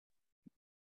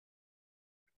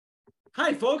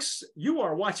Hi, folks. You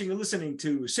are watching and listening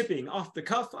to Sipping Off the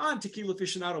Cuff on Tequila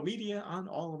Aficionado Media on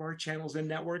all of our channels and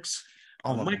networks.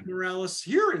 All I'm of Mike them. Morales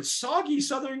here in soggy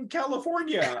Southern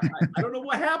California. I don't know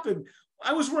what happened.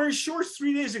 I was wearing shorts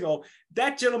 3 days ago.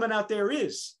 That gentleman out there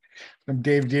is, I'm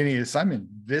Dave Danius. I'm in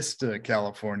Vista,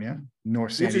 California,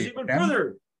 North San which is Diego even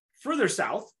County. further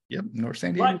south. Yep, North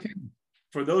San Diego But County.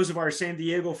 for those of our San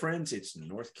Diego friends, it's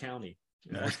North County.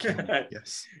 North County,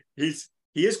 yes.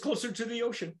 He is closer to the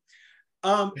ocean.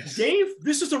 Yes. Dave,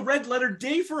 this is a red letter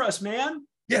day for us, man.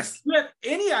 Yes. Do you have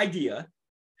any idea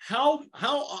how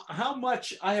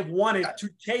much I have wanted to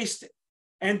taste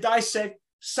and dissect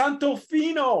Santo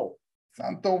Fino?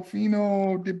 Santo,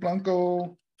 Fino, de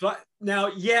Blanco. But now,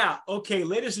 yeah, okay,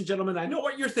 ladies and gentlemen, I know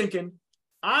what you're thinking.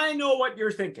 I know what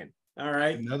you're thinking. All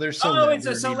right. Another Oh, celebrity it's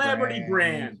a celebrity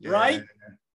brand, Yeah. right?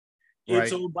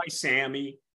 It's Right. owned by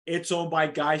Sammy. It's owned by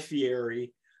Guy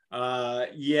Fieri.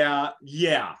 Yeah.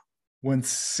 When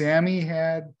Sammy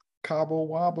had Cabo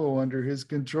Wabo under his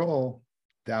control,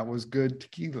 that was good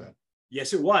tequila.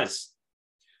 Yes, it was.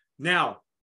 Now,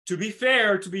 to be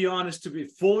fair, to be honest, to be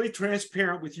fully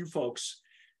transparent with you folks,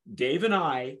 Dave and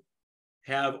I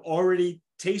have already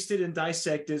tasted and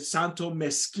dissected Santo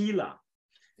Mezquila.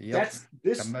 Yep. That's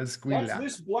this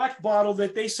black bottle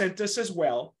that they sent us as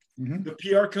well. Mm-hmm. The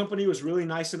PR company was really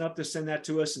nice enough to send that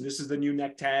to us, and this is the new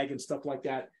neck tag and stuff like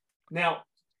that. Now,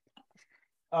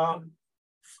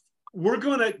 we're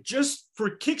going to, just for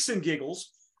kicks and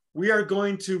giggles, we are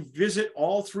going to visit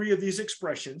all three of these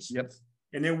expressions. Yep.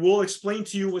 And then we'll explain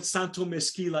to you what Santo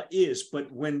Mezquila is.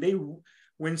 But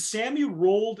when Sammy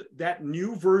rolled that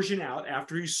new version out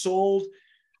after he sold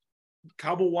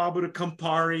Cabo Wabo to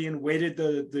Campari and waited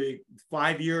the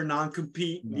 5-year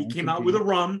non-compete, he came out with a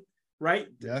rum, right?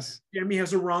 Yes. Sammy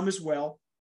has a rum as well.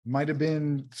 Might have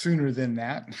been sooner than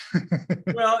that.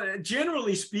 Well,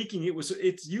 generally speaking,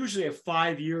 it's usually a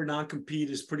 5-year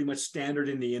non-compete is pretty much standard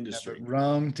in the industry. Yeah,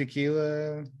 rum,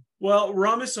 tequila. Well,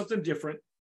 rum is something different.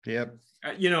 Yep.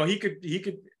 He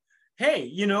could,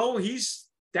 hey,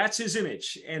 that's his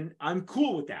image, and I'm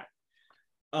cool with that.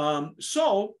 But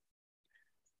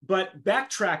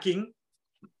backtracking,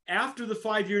 after the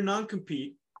 5-year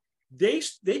non-compete, they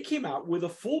came out with a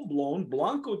full-blown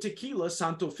Blanco tequila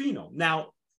Santo Fino.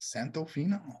 Now, Santo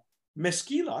Fino.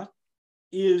 Mezquila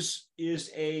is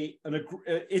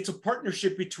it's a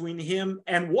partnership between him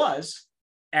and was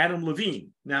Adam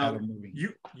Levine. Now,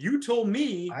 you told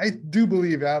me. I do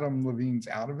believe Adam Levine's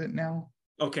out of it now.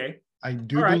 Okay. I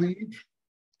do believe.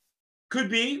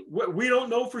 Could be. We don't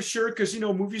know for sure because,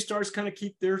 movie stars kind of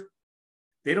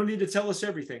they don't need to tell us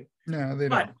everything. No, they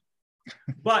don't.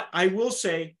 But I will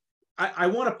say, I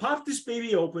want to pop this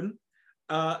baby open,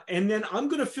 and then I'm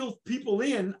going to fill people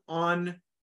in on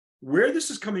where this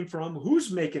is coming from,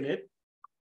 who's making it,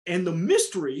 and the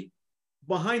mystery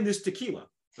behind this tequila.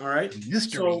 All right.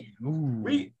 Mystery.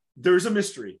 So there's a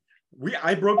mystery.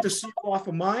 I broke the seal off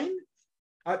of mine.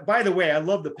 By the way, I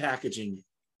love the packaging.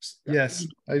 Yes,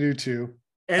 I do too.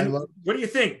 And what do you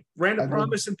think? Random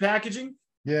promise and packaging?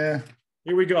 Yeah.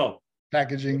 Here we go.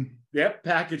 Packaging. Yep,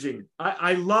 packaging.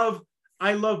 I love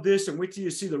this, and wait till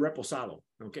you see the reposado.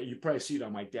 Okay, you probably see it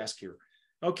on my desk here.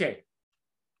 Okay.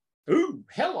 Ooh,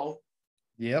 hello.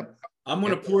 Yep. I'm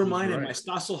going to pour mine in my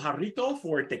Stasso Jarrito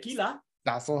for tequila.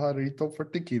 Stasso Jarrito for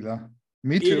tequila.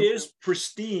 Me too. It is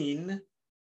pristine,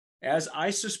 as I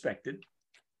suspected,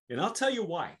 and I'll tell you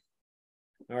why.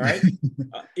 All right.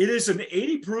 It is an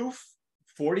 80 proof,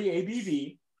 40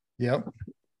 ABV. Yep.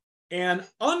 And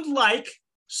unlike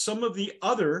some of the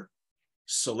other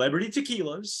celebrity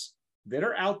tequilas that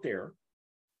are out there,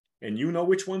 and you know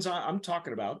which ones I'm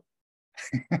talking about.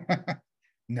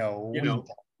 No. No.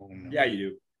 Yeah, you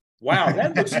do. Wow,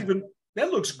 that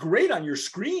looks great on your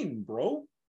screen, bro.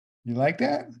 You like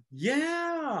that?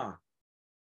 Yeah.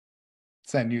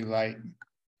 It's that new light.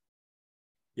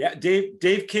 Yeah,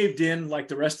 Dave caved in like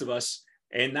the rest of us,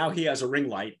 and now he has a ring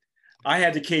light. I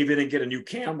had to cave in and get a new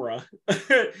camera.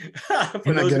 And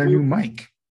I get a new mic.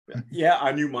 Yeah,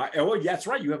 a new mic. Oh, yeah, that's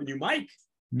right. You have a new mic.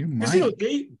 New mic.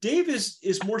 Dave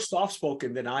is more soft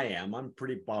spoken than I am. I'm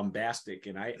pretty bombastic,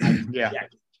 and yeah.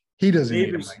 He doesn't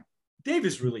need a mic. Dave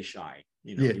is really shy.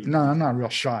 No, I'm not real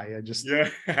shy. I just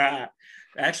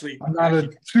actually, I'm not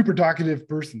a super talkative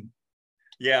person.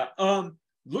 Yeah.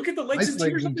 Look at the legs and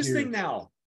tears of this thing now.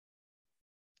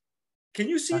 Can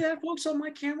you see that, folks, on my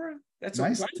camera? That's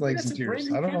nice legs and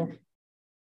tears. I don't know.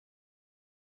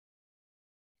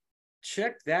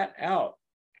 Check that out.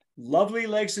 Lovely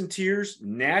legs and tears,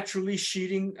 naturally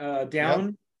sheeting down.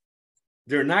 Yep.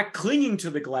 They're not clinging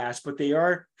to the glass, but they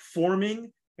are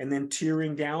forming and then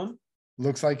tearing down.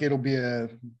 Looks like it'll be a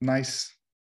nice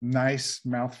Nice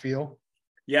mouthfeel.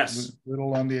 Yes.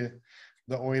 Little on the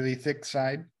oily, thick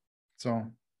side.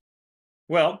 So,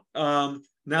 Well, now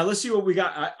let's see what we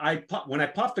got. When I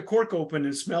popped the cork open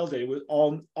and smelled it, it was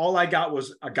all I got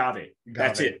was agave.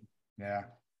 That's it. Yeah.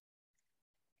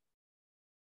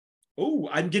 Oh,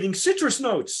 I'm getting citrus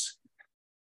notes.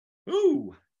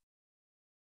 Ooh.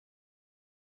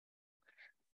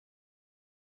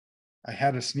 I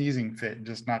had a sneezing fit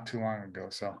just not too long ago.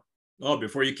 So, Oh,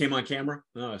 before you came on camera?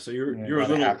 Oh, so you're a about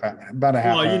little about a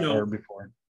half well, hour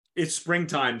before. It's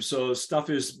springtime, so stuff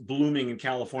is blooming in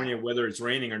California, whether it's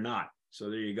raining or not. So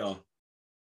there you go.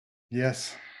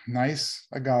 Yes, nice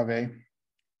agave.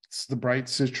 It's the bright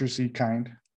citrusy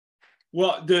kind.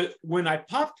 Well, when I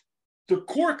popped the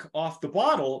cork off the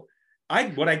bottle,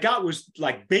 what I got was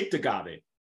like baked agave.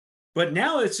 But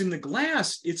now it's in the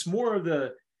glass, it's more of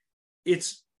the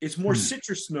it's more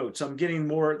citrus notes. I'm getting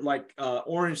more like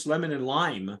orange, lemon, and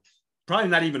lime. Probably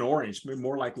not even orange, but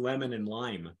more like lemon and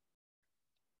lime.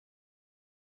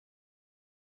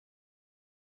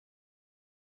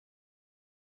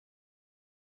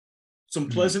 Some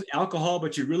pleasant alcohol,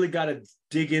 but you really got to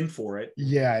dig in for it.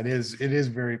 Yeah, it is. It is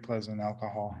very pleasant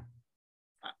alcohol.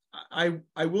 I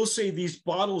will say these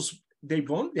bottles they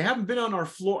haven't been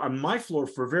on my floor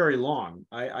for very long.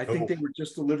 I think they were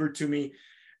just delivered to me.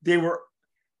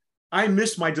 I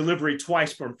missed my delivery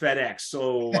twice from FedEx,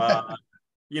 so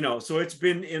so it's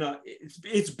been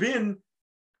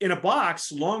in a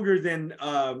box longer than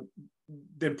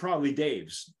probably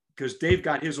Dave's, because Dave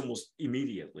got his almost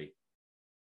immediately.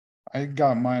 I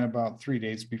got mine about 3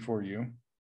 days before you.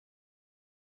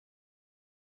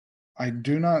 I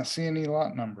do not see any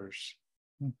lot numbers.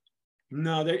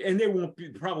 No, they won't be,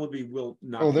 probably will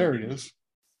not. Oh, there it is.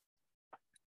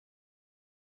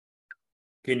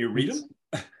 Can you read them?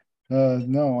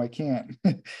 No, I can't.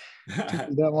 Took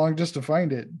me that long just to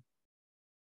find it.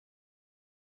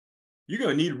 You're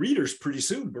gonna need readers pretty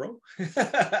soon, bro.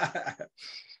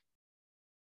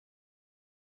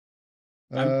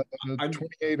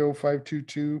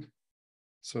 280522.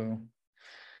 So,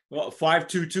 well,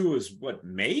 522 is what,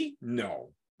 May?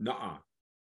 No, nuh-uh.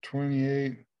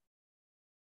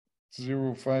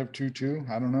 280522.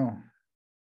 I don't know.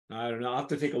 I'll have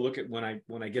to take a look at when I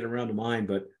get around to mine,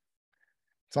 but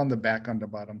it's on the back on the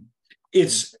bottom.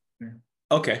 It's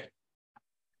okay.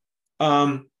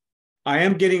 I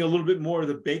am getting a little bit more of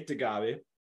the baked agave.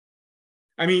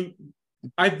 I mean,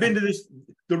 I've been to this.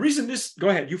 The reason go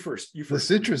ahead, you first. The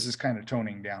citrus is kind of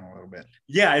toning down a little bit.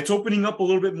 Yeah, it's opening up a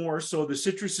little bit more. So the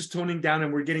citrus is toning down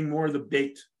and we're getting more of the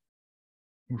baked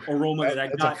aroma that I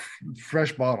got. A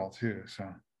fresh bottle too. So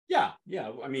yeah.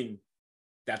 I mean,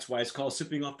 that's why it's called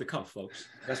sipping off the cuff, folks.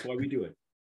 That's why we do it.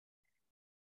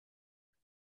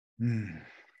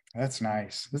 That's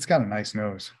nice. It's got a nice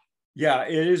nose. Yeah,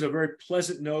 it is a very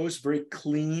pleasant nose, very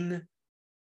clean.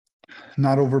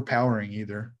 Not overpowering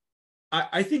either.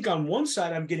 I think on one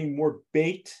side I'm getting more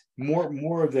baked,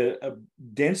 more of the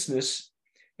denseness,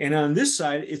 and on this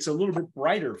side it's a little bit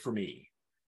brighter for me.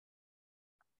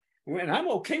 And I'm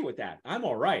okay with that. I'm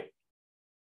all right.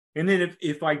 And then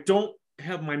if I don't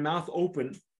have my mouth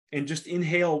open and just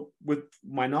inhale with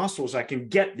my nostrils, I can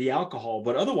get the alcohol,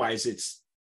 but otherwise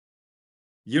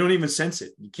you don't even sense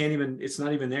it. You can't even, it's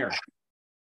not even there.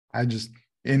 I just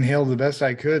inhaled the best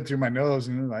I could through my nose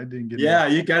and I didn't get it. Yeah,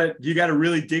 you got to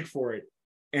really dig for it.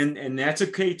 And that's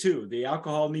okay too. The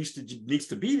alcohol needs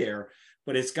to be there,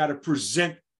 but it's got to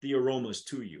present the aromas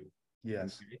to you.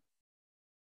 Yes. Okay?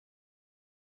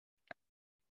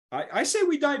 I say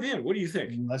we dive in. What do you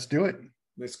think? Let's do it.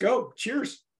 Let's go.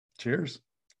 Cheers. Cheers.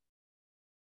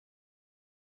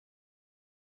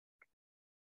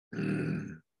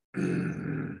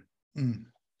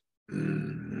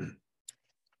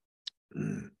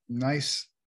 Nice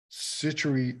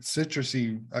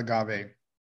citrusy agave.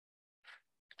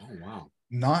 Oh wow.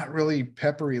 Not really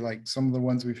peppery like some of the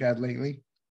ones we've had lately.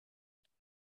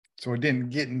 So it didn't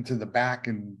get into the back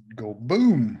and go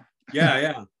boom.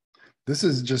 Yeah. This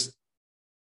is just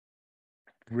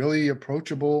really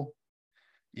approachable,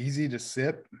 easy to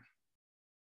sip.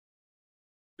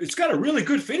 It's got a really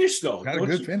good finish though. Got a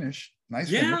good finish. Nice.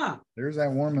 Yeah. Finish. There's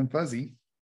that warm and fuzzy.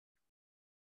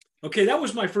 Okay, that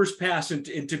was my first pass. And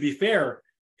to be fair,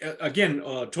 again,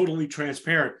 totally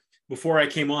transparent. Before I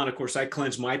came on, of course, I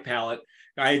cleansed my palate.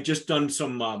 I had just done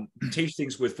some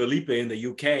tastings with Felipe in the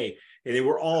UK, and they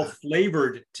were all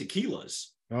flavored tequilas.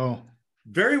 Oh,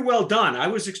 very well done. I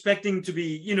was expecting to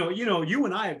be, you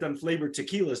and I have done flavored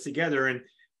tequilas together, and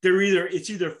it's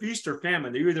either feast or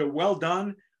famine. They're either well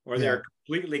done or they're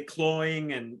completely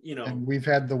cloying, and And we've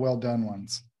had the well done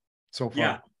ones so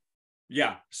far.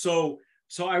 Yeah. So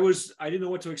So I didn't know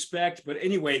what to expect, but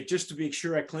anyway, just to be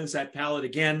sure, I cleanse that palate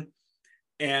again.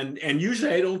 And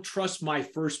usually I don't trust my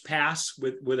first pass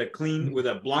with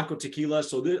a Blanco tequila.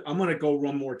 So I'm going to go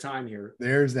one more time here.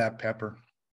 There's that pepper.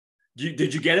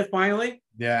 Did you get it finally?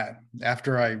 Yeah. That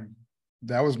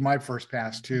was my first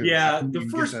pass too. Yeah. The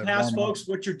first pass, folks,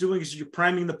 what you're doing is you're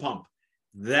priming the pump.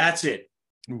 That's it.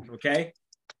 Ooh. Okay.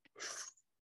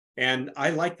 And I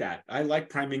like that. I like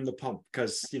priming the pump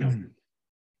because,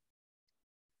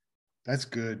 That's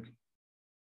good.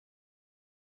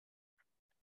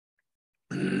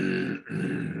 They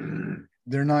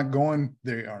are not going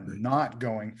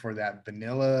for that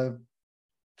vanilla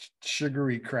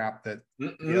sugary crap that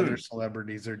the other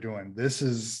celebrities are doing. This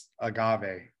is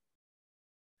agave.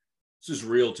 This is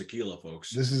real tequila,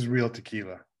 folks. This is real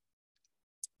tequila.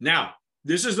 Now,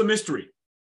 this is the mystery.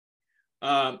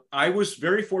 I was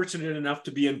very fortunate enough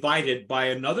to be invited by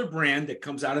another brand that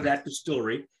comes out of that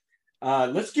distillery.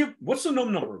 What's the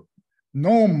NOM number?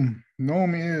 NOM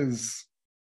is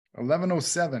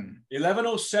 1107.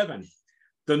 1107.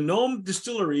 The NOM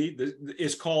distillery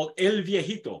is called El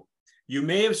Viejito. You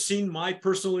may have seen my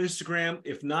personal Instagram.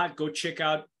 If not, go check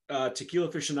out Tequila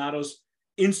Aficionado's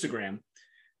Instagram.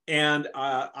 And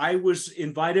I was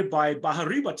invited by Baja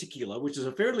Riba Tequila, which is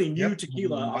a fairly new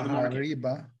tequila on the market.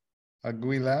 Riba,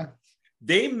 Aguila.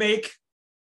 They make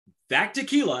that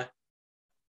tequila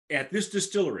at this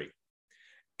distillery.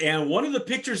 And one of the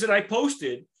pictures that I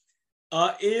posted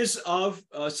is of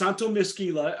Santo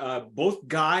Mezquila. Both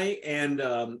Guy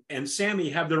and Sammy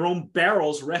have their own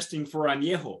barrels resting for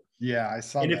añejo. Yeah, I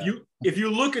saw and that. And if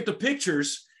you look at the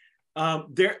pictures,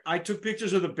 I took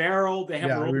pictures of the barrel. They have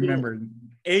their own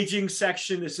aging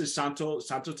section. This is Santo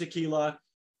Tequila.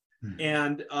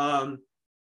 And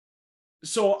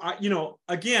so,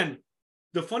 again,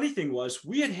 the funny thing was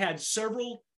we had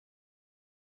several.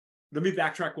 Let me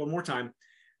backtrack one more time.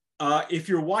 If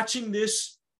you're watching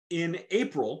this in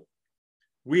April,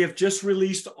 we have just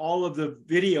released all of the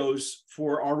videos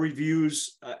for our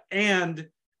reviews, and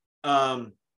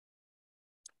Baja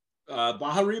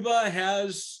Riba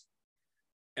has,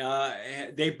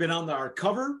 they've been on our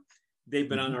cover. They've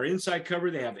been on our inside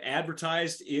cover. They have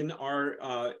advertised in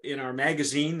our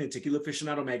magazine, the Tequila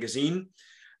Aficionado magazine.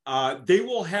 They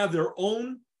will have their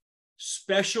own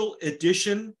special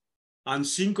edition on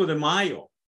Cinco de Mayo,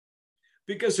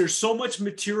 because there's so much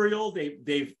material.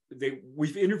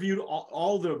 We've interviewed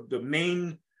all the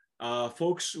main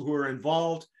folks who are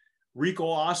involved, Rico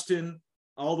Austin,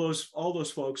 all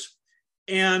those folks,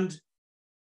 and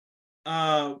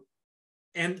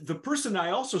the person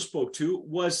I also spoke to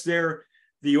was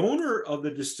the owner of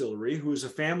the distillery, who is a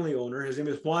family owner. His name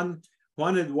is Juan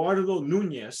Eduardo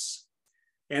Nunez,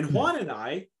 and Juan and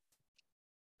I.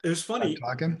 It was funny.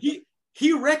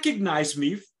 He recognized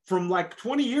me from like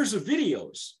 20 years of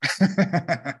videos.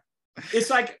 It's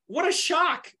like, what a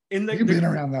shock. You've been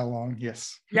around that long.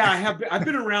 Yes. Yeah, I have. I've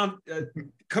been around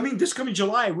this coming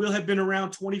July. We'll have been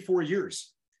around 24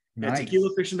 years at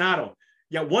Tequila Aficionado.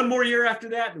 Yeah. One more year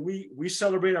after that, and we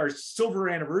celebrate our silver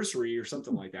anniversary or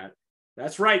something like that.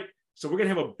 That's right. So we're going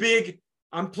to have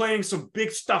I'm planning some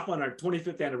big stuff on our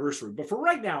 25th anniversary. But for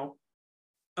right now,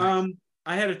 I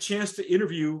had a chance to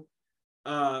interview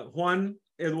Juan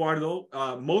Eduardo.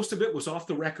 Most of it was off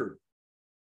the record.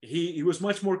 He was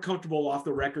much more comfortable off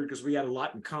the record because we had a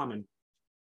lot in common.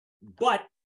 But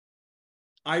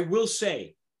I will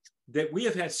say that we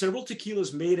have had several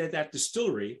tequilas made at that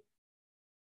distillery.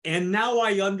 And now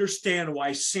I understand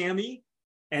why Sammy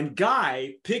and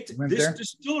Guy picked this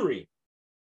distillery.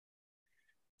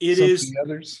 It is the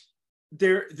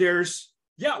others.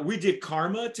 We did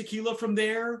Karma tequila from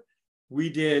there. We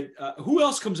did, who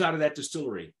else comes out of that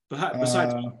distillery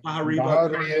besides Baja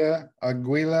Riba?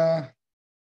 Aguila.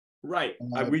 Right.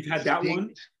 We've had that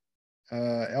one.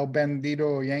 El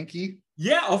Bandito Yankee.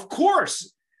 Yeah, of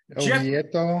course.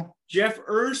 Jeff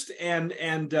Erst and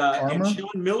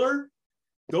Sean Miller.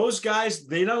 Those guys,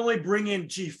 they not only bring in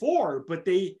G4, but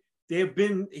they have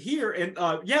been here. And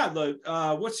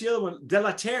what's the other one? De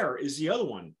la Terre is the other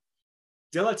one.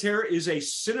 De la Terre is a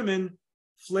cinnamon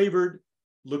flavored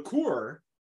liqueur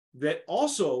that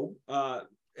also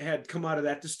had come out of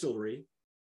that distillery.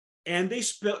 And they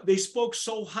spoke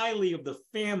so highly of the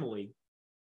family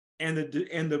and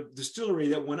the distillery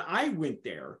that when I went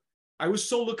there, I was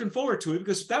so looking forward to it,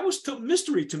 because that was still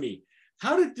mystery to me.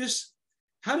 How did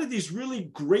these really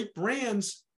great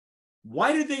brands,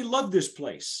 why did they love this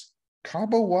place?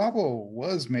 Cabo Wabo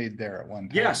was made there at one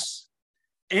time. Yes.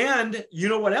 And you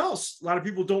know what else? A lot of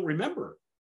people don't remember.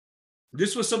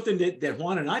 This was something that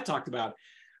Juan and I talked about.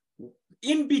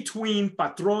 In between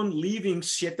Patron leaving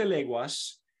Siete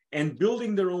Leguas and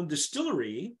building their own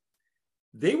distillery,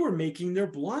 they were making their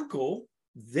Blanco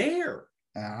there.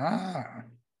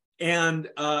 And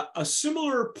a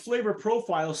similar flavor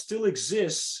profile still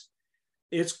exists.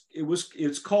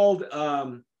 It's called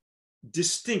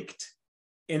Distinct,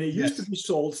 and it used to be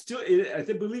sold still. I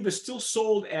believe it's still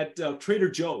sold at Trader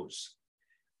Joe's.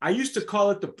 I used to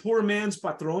call it the poor man's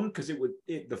Patron because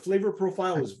the flavor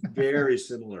profile was very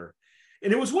similar,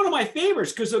 and it was one of my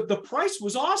favorites because the price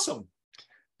was awesome.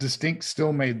 Distinct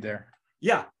still made there.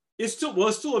 Yeah, it's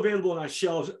still available on our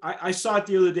shelves. I saw it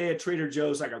the other day at Trader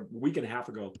Joe's like a week and a half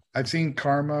ago. I've seen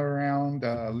Karma around,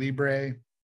 Libre,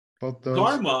 both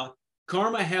those.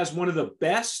 Karma has one of the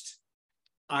best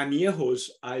añejos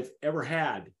I've ever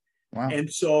had. Wow.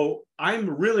 And so I'm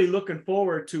really looking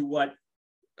forward to what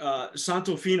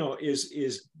Santo Fino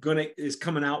is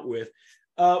coming out with.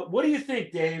 What do you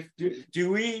think, Dave?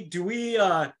 Do we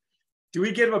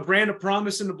give a brand of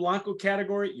promise in the Blanco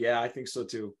category? Yeah, I think so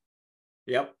too.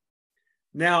 Yep.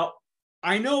 Now,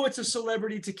 I know it's a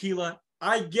celebrity tequila.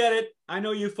 I get it. I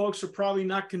know you folks are probably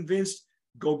not convinced.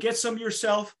 Go get some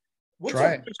yourself. What's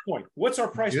our price point? What's our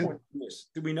price point for this?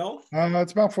 Do we know?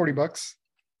 It's about $40.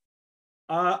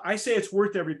 I say it's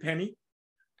worth every penny.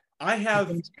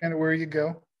 That's kind of where you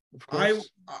go. Of course.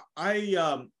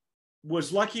 I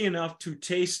was lucky enough to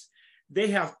taste. They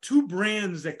have two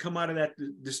brands that come out of that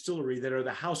distillery that are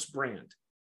the house brand.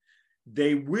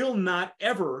 They will not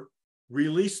ever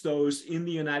release those in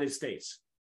the United States,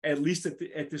 at least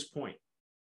at this point.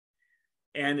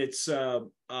 And it's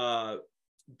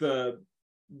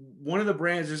one of the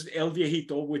brands is El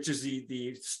Viejito, which is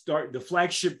the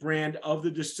flagship brand of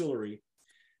the distillery.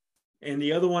 And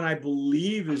the other one, I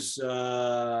believe, is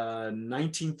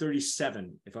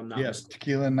 1937, if I'm not mistaken. Yes,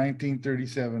 Tequila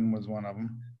 1937 was one of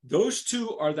them. Those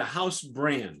two are the house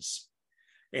brands.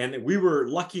 And we were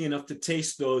lucky enough to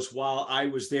taste those while I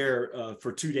was there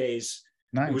for 2 days.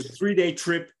 Nice. It was a 3-day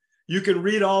trip. You can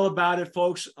read all about it,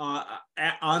 folks, on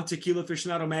Tequila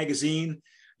Aficionado magazine.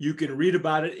 You can read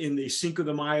about it in the Cinco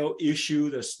de Mayo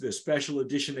issue, the special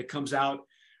edition that comes out.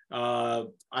 I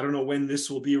don't know when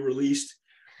this will be released,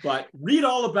 but read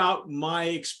all about my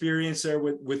experience there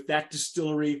with that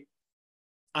distillery.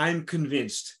 I'm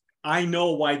convinced. I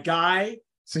know why Guy.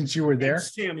 Since you were there,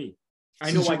 Sammy. I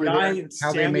know why Guy and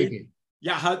how Sammy, they make it.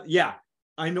 Yeah.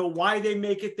 I know why they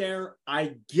make it there.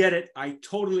 I get it. I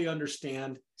totally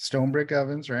understand. Stone brick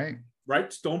ovens, right?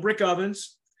 Right. Stone brick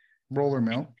ovens. Roller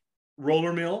mill.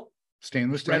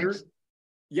 Stainless steel.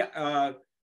 Yeah.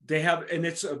 They have, and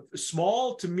it's a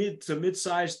small to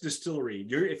mid-sized distillery.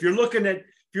 If you're looking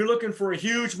for a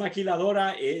huge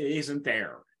maquiladora, it isn't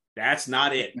there. That's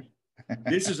not it.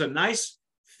 This is a nice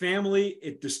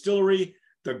family distillery.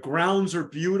 The grounds are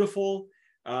beautiful.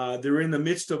 They're in the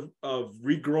midst of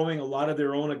regrowing a lot of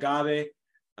their own agave.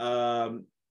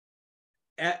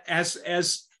 As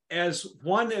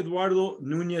Juan Eduardo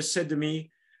Nunez said to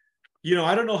me,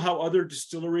 I don't know how other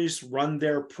distilleries run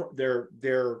their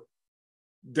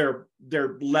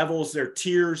levels, their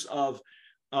tiers of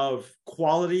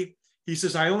quality. He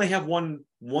says, I only have one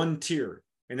tier,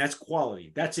 and that's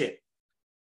quality. That's it.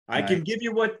 I can give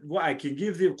you I can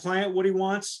give the client what he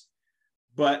wants,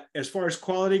 but as far as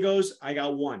quality goes, I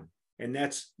got one, and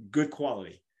that's good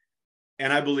quality.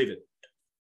 And I believe it.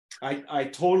 I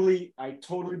totally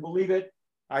believe it.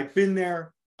 I've been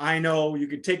there. I know. You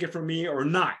can take it from me or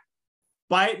not.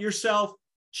 Buy it yourself.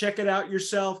 Check it out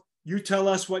yourself. You tell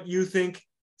us what you think.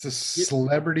 It's a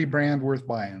celebrity brand worth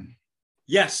buying.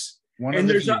 Yes. And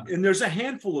there's a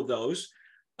handful of those.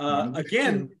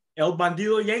 Again, El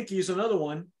Bandido Yankee is another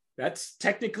one. That's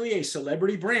technically a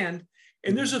celebrity brand.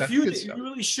 And there's a few that you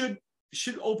really should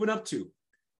open up to.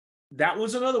 That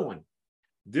was another one.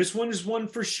 This one is one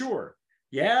for sure.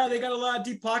 Yeah, they got a lot of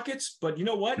deep pockets, but you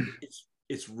know what?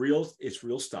 It's real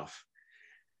stuff.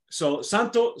 So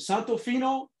Santo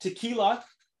Fino Tequila,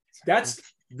 that's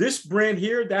this brand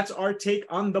here. That's our take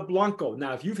on the Blanco.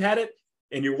 Now, if you've had it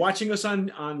and you're watching us on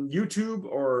YouTube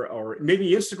or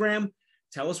maybe Instagram,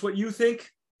 tell us what you think.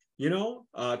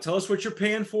 Tell us what you're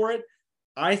paying for it.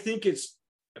 I think it's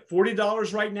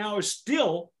 $40 right now is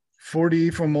still 40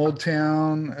 from Old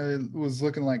Town. It was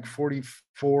looking like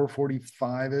 44,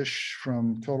 45-ish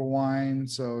from Total Wine.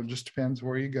 So it just depends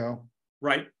where you go.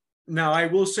 Right. Now, I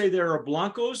will say there are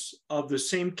Blancos of the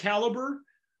same caliber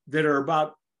that are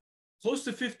about close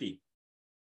to 50.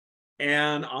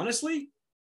 And honestly,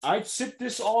 I'd sip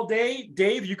this all day.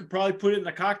 Dave, you could probably put it in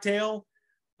a cocktail.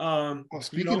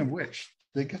 Speaking of which,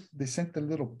 they sent the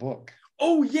little book.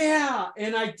 Oh, yeah.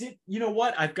 And I did. You know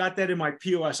what? I've got that in my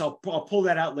POS. I'll pull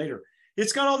that out later.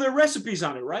 It's got all their recipes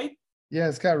on it, right? Yeah,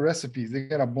 it's got recipes. They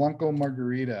got a Blanco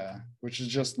margarita, which is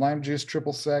just lime juice,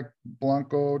 triple sec,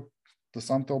 Blanco, the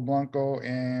Santo Blanco,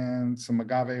 and some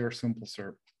agave or simple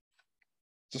syrup.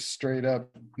 Just straight up,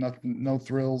 nothing, no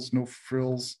thrills, no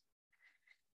frills.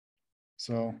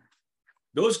 So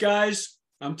those guys,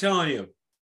 I'm telling you,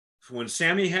 when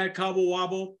Sammy had Cabo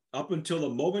Wabo, up until the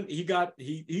moment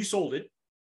he sold it.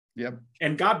 Yep.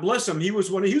 And God bless him, he was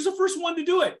the first one to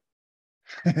do it.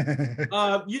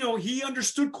 He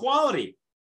understood quality.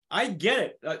 I get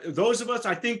it. Those of us,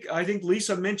 I think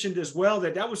Lisa mentioned as well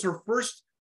that was her first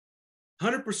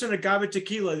 100% agave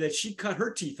tequila that she cut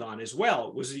her teeth on as well.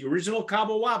 It was the original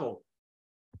Cabo Wabo.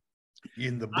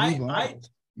 In the blue bottle.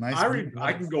 Nice.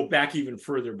 I can go back even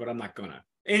further, but I'm not gonna.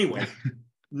 Anyway,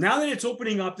 now that it's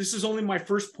opening up, this is only my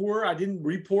first pour. I didn't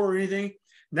re-pour or anything.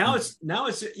 Now it's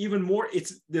even more.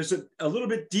 There's a little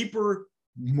bit deeper,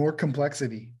 more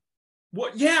complexity.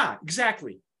 What? Yeah,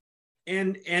 exactly.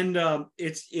 And I'm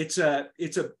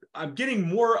getting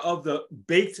more of the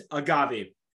baked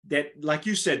agave that, like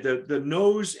you said, the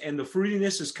nose and the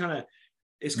fruitiness is kind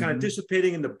of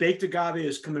dissipating, and the baked agave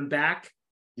is coming back.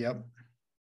 Yep.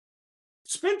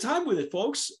 Spend time with it,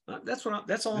 folks. That's all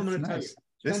I'm going to tell you.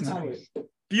 Spend time with it.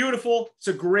 Beautiful. It's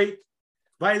a great.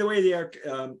 By the way, they are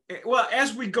well,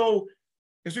 as we go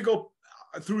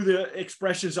through the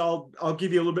expressions, I'll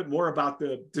give you a little bit more about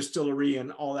the distillery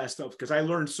and all that stuff, because I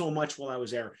learned so much while I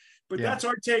was there. But that's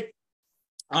our take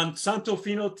on Santo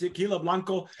Fino Tequila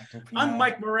Blanco. I'm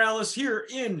Mike Morales here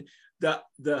in the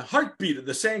heartbeat of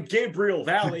the San Gabriel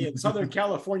Valley in Southern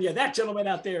California. That gentleman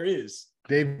out there is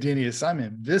Dave Dinius. I'm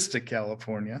in Vista,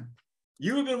 California.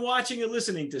 You have been watching and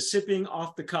listening to Sipping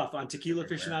Off the Cuff on Tequila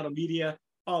Aficionado Media,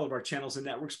 all of our channels and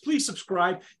networks. Please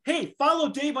subscribe. Hey, follow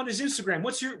Dave on his Instagram.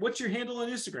 What's your handle on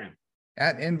Instagram?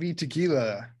 At NV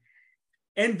Tequila.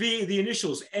 NV, the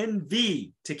initials,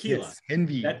 NV Tequila. Yes,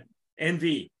 NV.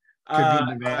 NV. Could be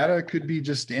Nevada, could be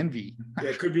just envy.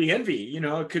 It could be envy.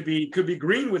 It could be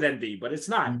green with envy, but it's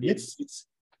not. It's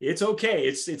okay.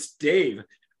 It's Dave.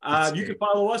 You can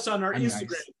follow us on our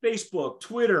Instagram, Facebook,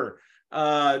 Twitter.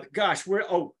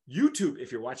 YouTube.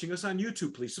 If you're watching us on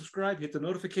YouTube, please subscribe, hit the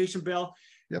notification bell,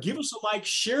 give us a like,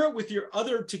 share it with your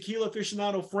other tequila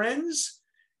aficionado friends,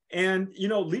 and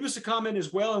leave us a comment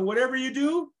as well. And whatever you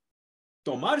do,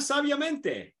 tomar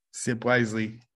sabiamente. Sip wisely.